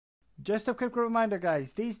Just a quick reminder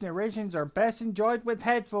guys, these narrations are best enjoyed with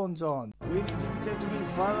headphones on. Ladies and gentlemen,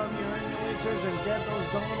 fire up your emulators and get those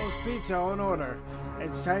Domino's Pizza on order.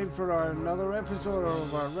 It's time for another episode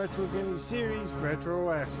of our retro gaming series,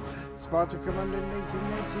 RetrOS. Sparta Commander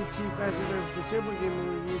 1990, Chief Editor of Disable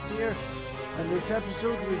Gaming Reviews here. In this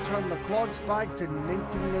episode we turn the clocks back to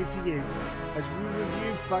 1998 as we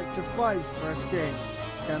review Factor 5's first game.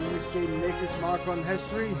 Can this game make its mark on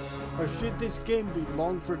history, or should this game be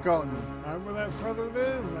long forgotten? And without further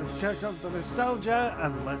ado, let's kick up the nostalgia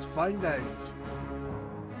and let's find out.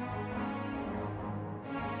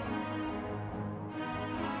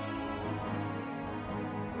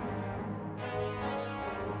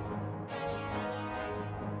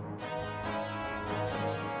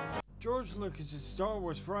 George Lucas' Star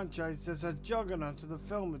Wars franchise is a juggernaut of the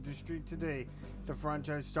film industry today. The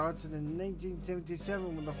franchise started in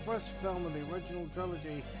 1977 when the first film of the original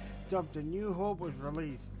trilogy, dubbed A New Hope, was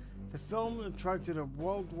released. The film attracted a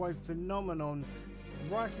worldwide phenomenon,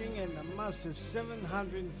 racking in a massive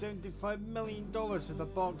 $775 million at the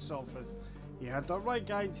box office. You had that right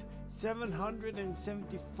guys,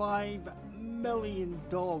 $775 million.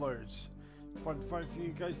 Fun fact for you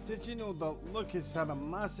guys, did you know that Lucas had a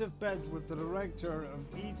massive bet with the director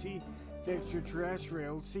of E.T. the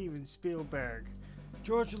Extraterrestrial, Steven Spielberg?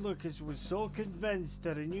 George Lucas was so convinced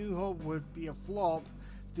that A New Hope would be a flop,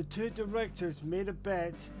 the two directors made a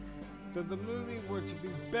bet that the movie were to be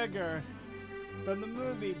bigger than the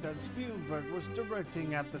movie that Spielberg was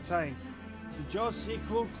directing at the time, the Jaws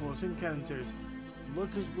sequel Close Encounters.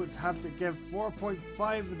 Lucas would have to give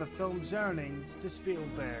 4.5 of the film's earnings to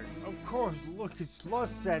Spielberg. Of course, Lucas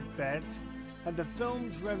lost said bet, and the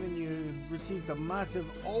film's revenue received a massive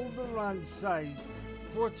overrun-sized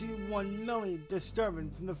 $41 million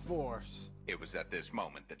disturbance in the force. It was at this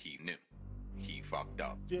moment that he knew. He fucked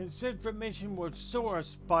up. This information was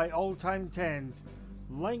sourced by All Time 10s.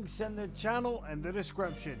 Links in the channel and the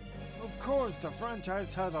description. Of course, the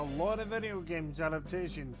franchise had a lot of video games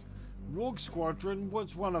adaptations. Rogue Squadron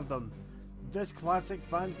was one of them. This classic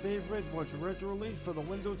fan favorite was originally released for the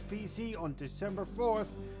Windows PC on December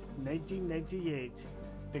 4th, 1998.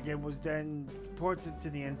 The game was then ported to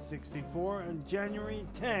the N64 on January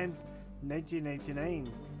 10th,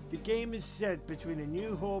 1989. The game is set between A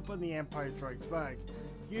New Hope and The Empire Strikes Back.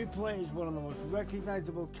 You play as one of the most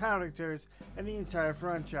recognizable characters in the entire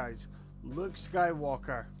franchise, Luke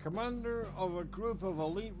Skywalker, commander of a group of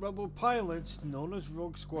elite rebel pilots known as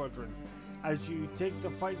Rogue Squadron, as you take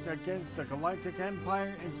the fight against the Galactic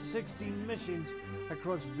Empire in 16 missions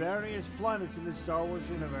across various planets in the Star Wars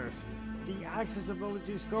universe. The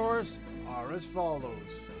accessibility scores are as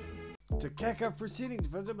follows. To kick off proceedings,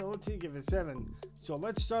 visibility, give it 7. So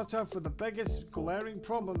let's start off with the biggest glaring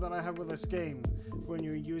problem that I have with this game. When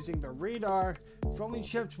you're using the radar, friendly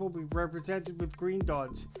ships will be represented with green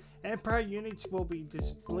dots. Empire units will be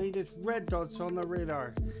displayed as red dots on the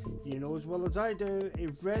radar. You know as well as I do, a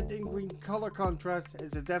red and green color contrast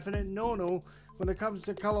is a definite no-no when it comes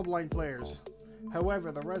to colorblind players.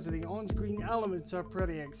 However, the rest of the on-screen elements are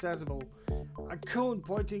pretty accessible. A cone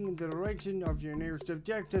pointing in the direction of your nearest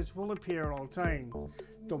objectives will appear all time.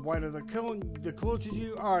 The wider the cone, the closer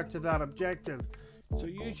you are to that objective, so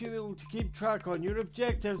you should be able to keep track on your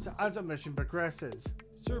objectives as a mission progresses.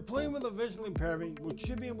 So you're playing with a visual impairment, which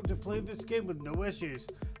should be able to play this game with no issues,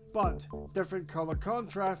 but different color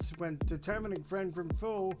contrasts when determining friend from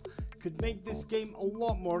foe could make this game a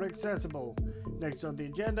lot more accessible. Next on the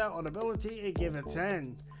agenda, on ability, I give it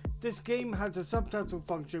 10. This game has a subtitle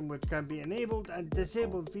function which can be enabled and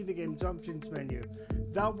disabled via the game's options menu.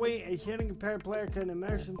 That way a hearing impaired player can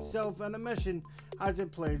immerse himself in a mission as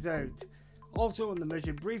it plays out. Also on the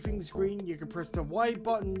mission briefing screen, you can press the Y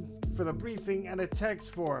button for the briefing in a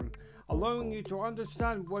text form, allowing you to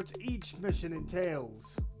understand what each mission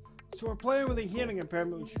entails. So a player with a hearing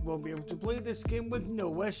impairment will be able to play this game with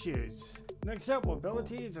no issues. Next up,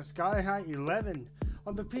 mobility is a Sky High 11.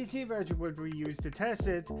 On the PC version which we used to test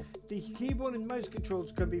it, the keyboard and mouse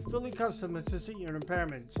controls can be fully customized to suit your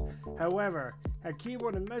impairments. However, a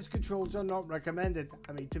keyboard and mouse controls are not recommended.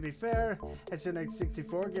 I mean, to be fair, it's an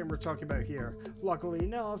N64 game we're talking about here. Luckily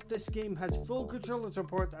enough, this game has full controller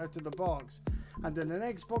support out of the box, and then an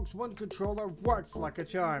Xbox One controller works like a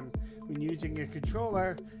charm. When using a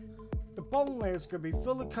controller, the button layers can be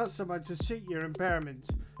fully customized to suit your impairments,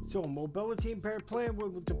 so a mobility impaired player will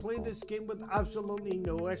be able to play this game with absolutely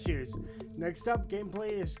no issues. Next up,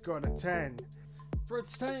 gameplay is scored at 10. For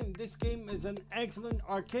its time, this game is an excellent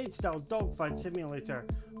arcade-style dogfight simulator,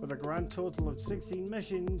 with a grand total of 16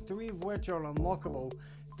 missions, 3 of which are unlockable.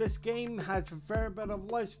 This game has a fair bit of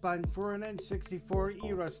lifespan for an N64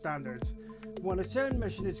 era standards. When a certain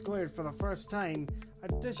mission is cleared for the first time,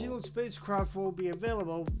 additional spacecraft will be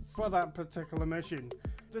available for that particular mission.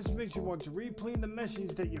 This makes you want to replay the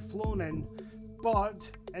missions that you've flown in, but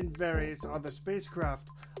in various other spacecraft.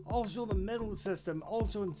 Also, the medal system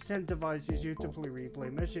also incentivizes you to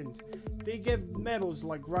replay missions. They give medals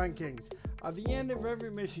like rankings. At the end of every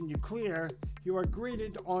mission you clear, you are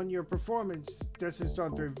graded on your performance. This is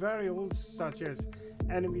done through variables such as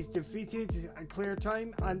enemies defeated, clear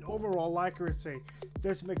time, and overall accuracy.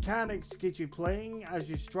 This mechanics get you playing as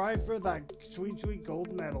you strive for that sweet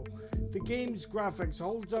gold medal. The game's graphics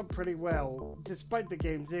holds up pretty well, despite the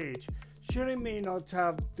game's age. Sure, it may not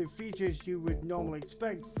have the features you would normally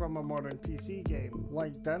expect from a modern PC game,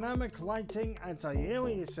 like dynamic lighting,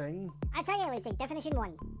 anti-aliasing. Anti-aliasing, definition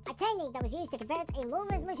 1. A technique that was used to convert a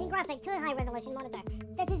low-resolution graphic to a high-resolution monitor.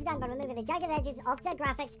 This is done by removing the jagged edges of the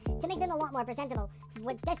graphics to make them a lot more presentable.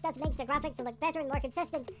 What this does makes the graphics look better and more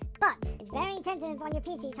consistent, but it's very intensive on your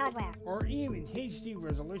PC's hardware. Or even HD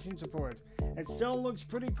resolution support. It still looks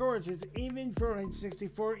pretty gorgeous even for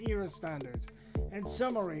N64 era standards. In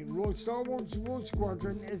summary, Star Wars Rogue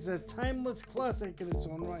Squadron is a timeless classic in its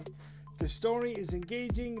own right. The story is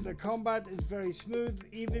engaging, the combat is very smooth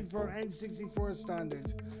even for N64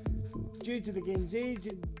 standards. Due to the game's age,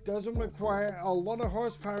 it doesn't require a lot of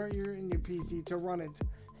horsepower in your PC to run it.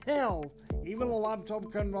 Hell, even a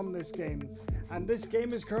laptop can run this game, and this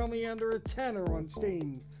game is currently under a tenner on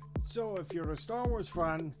Steam. So if you're a Star Wars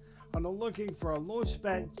fan and are looking for a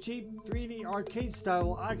low-spec, cheap 3D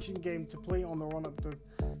arcade-style action game to play on the run-up to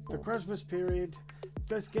the Christmas period,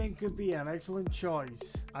 this game could be an excellent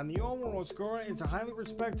choice. And the overall score is a highly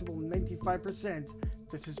respectable 95%.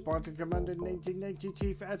 This is Spartan Commander 1990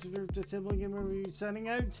 Chief Editor of Disabling Game Review signing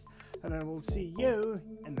out, and I will see you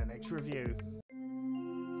in the next review.